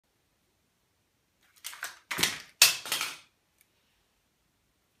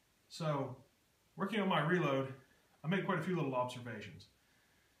So, working on my reload, I made quite a few little observations.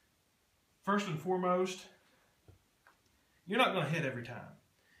 First and foremost, you're not going to hit every time.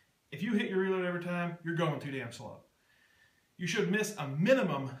 If you hit your reload every time, you're going too damn slow. You should miss a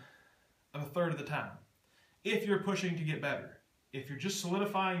minimum of a third of the time if you're pushing to get better. If you're just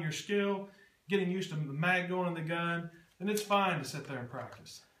solidifying your skill, getting used to the mag going in the gun, then it's fine to sit there and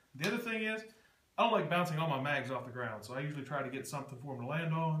practice. The other thing is, I don't like bouncing all my mags off the ground, so I usually try to get something for them to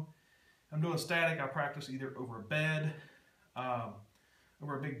land on. If I'm doing static, I practice either over a bed,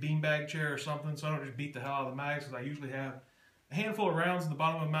 over a big beanbag chair or something, so I don't just beat the hell out of the mags, because I usually have a handful of rounds in the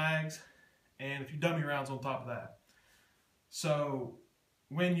bottom of mags, and a few dummy rounds on top of that. So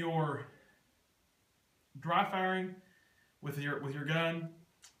when you're dry firing with your gun,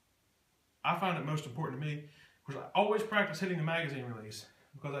 I find it most important to me, because I always practice hitting the magazine release,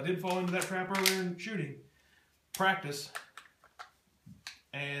 because I did fall into that trap earlier in shooting. Practice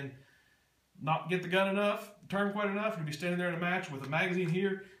and not get the gun enough, turn quite enough, and be standing there in a match with a magazine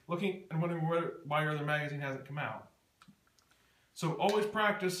here, looking and wondering why your other magazine hasn't come out. So always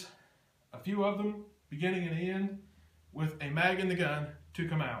practice a few of them, beginning and end, with a mag in the gun to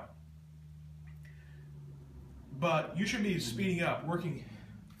come out. But you should be speeding up, working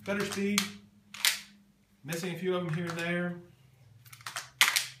better speed, missing a few of them here and there,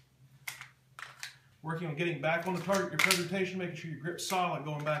 working on getting back on the target, your presentation, making sure your grip's solid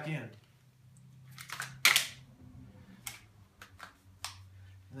going back in.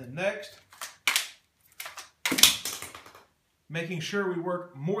 And then next, making sure we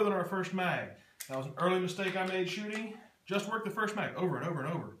work more than our first mag. That was an early mistake I made shooting. Just work the first mag over and over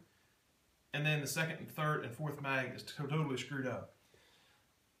and over. And then the second and third and fourth mag is totally screwed up.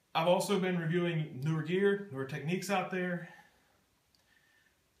 I've also been reviewing newer gear, newer techniques out there.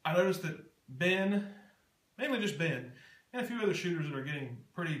 I noticed that Ben, mainly just Ben, and a few other shooters that are getting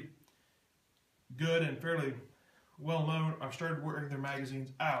pretty good and fairly well known, I've started wearing their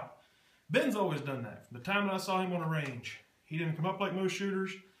magazines out. Ben's always done that. From the time that I saw him on a range, he didn't come up like most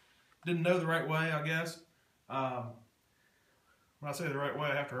shooters, didn't know the right way, I guess. When I say the right way,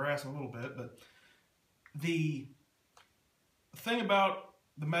 I have to harass him a little bit, but the thing about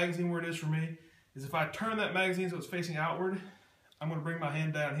the magazine where it is for me is if I turn that magazine so it's facing outward, I'm going to bring my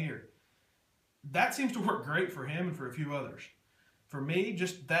hand down here. That seems to work great for him and for a few others. For me,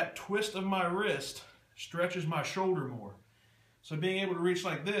 just that twist of my wrist stretches my shoulder more. So being able to reach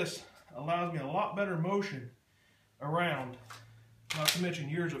like this allows me a lot better motion around, not to mention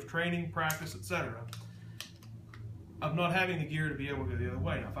years of training, practice, etc., of not having the gear to be able to go the other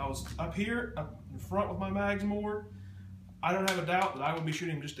way. Now, if I was up here, up in front with my mags more, I don't have a doubt that I would be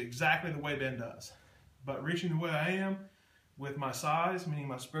shooting just exactly the way Ben does. But reaching the way I am, with my size, meaning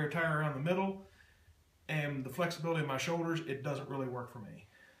my spare tire around the middle, and the flexibility of my shoulders, it doesn't really work for me.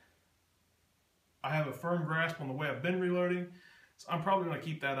 I have a firm grasp on the way I've been reloading, so I'm probably going to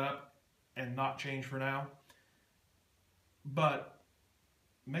keep that up and not change for now. But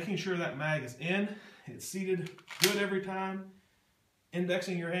making sure that mag is in, it's seated good every time,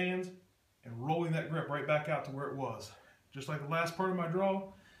 indexing your hands, and rolling that grip right back out to where it was. Just like the last part of my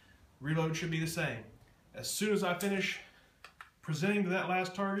draw, reload should be the same. As soon as I finish presenting to that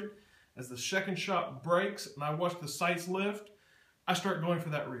last target, as the second shot breaks and I watch the sights lift, I start going for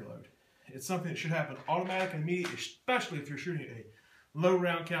that reload. It's something that should happen automatic and immediate, especially if you're shooting a low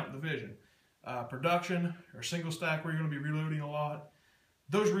round count division. Production or single stack where you're going to be reloading a lot.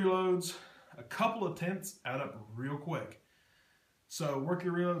 Those reloads, a couple of tenths add up real quick. So work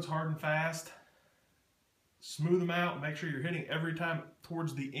your reloads hard and fast. Smooth them out. Make sure you're hitting every time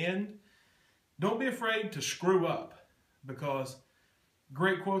towards the end. Don't be afraid to screw up, because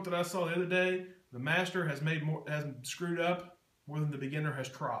great quote that I saw the other day, the master has screwed up more than the beginner has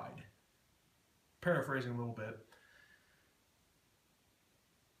tried. Paraphrasing a little bit.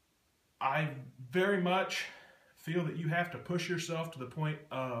 I very much feel that you have to push yourself to the point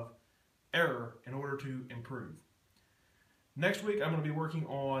of error in order to improve. Next week, I'm going to be working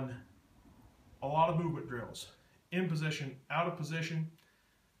on a lot of movement drills. In position, out of position.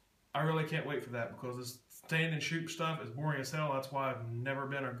 I really can't wait for that, because this stand and shoot stuff is boring as hell. That's why I've never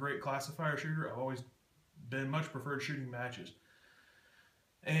been a great classifier shooter. I've always been much preferred shooting matches.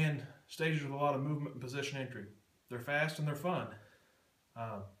 And stages with a lot of movement and position entry. They're fast and they're fun.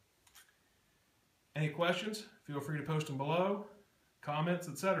 Any questions? Feel free to post them below, comments,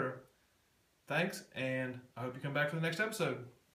 etc. Thanks, and I hope you come back for the next episode.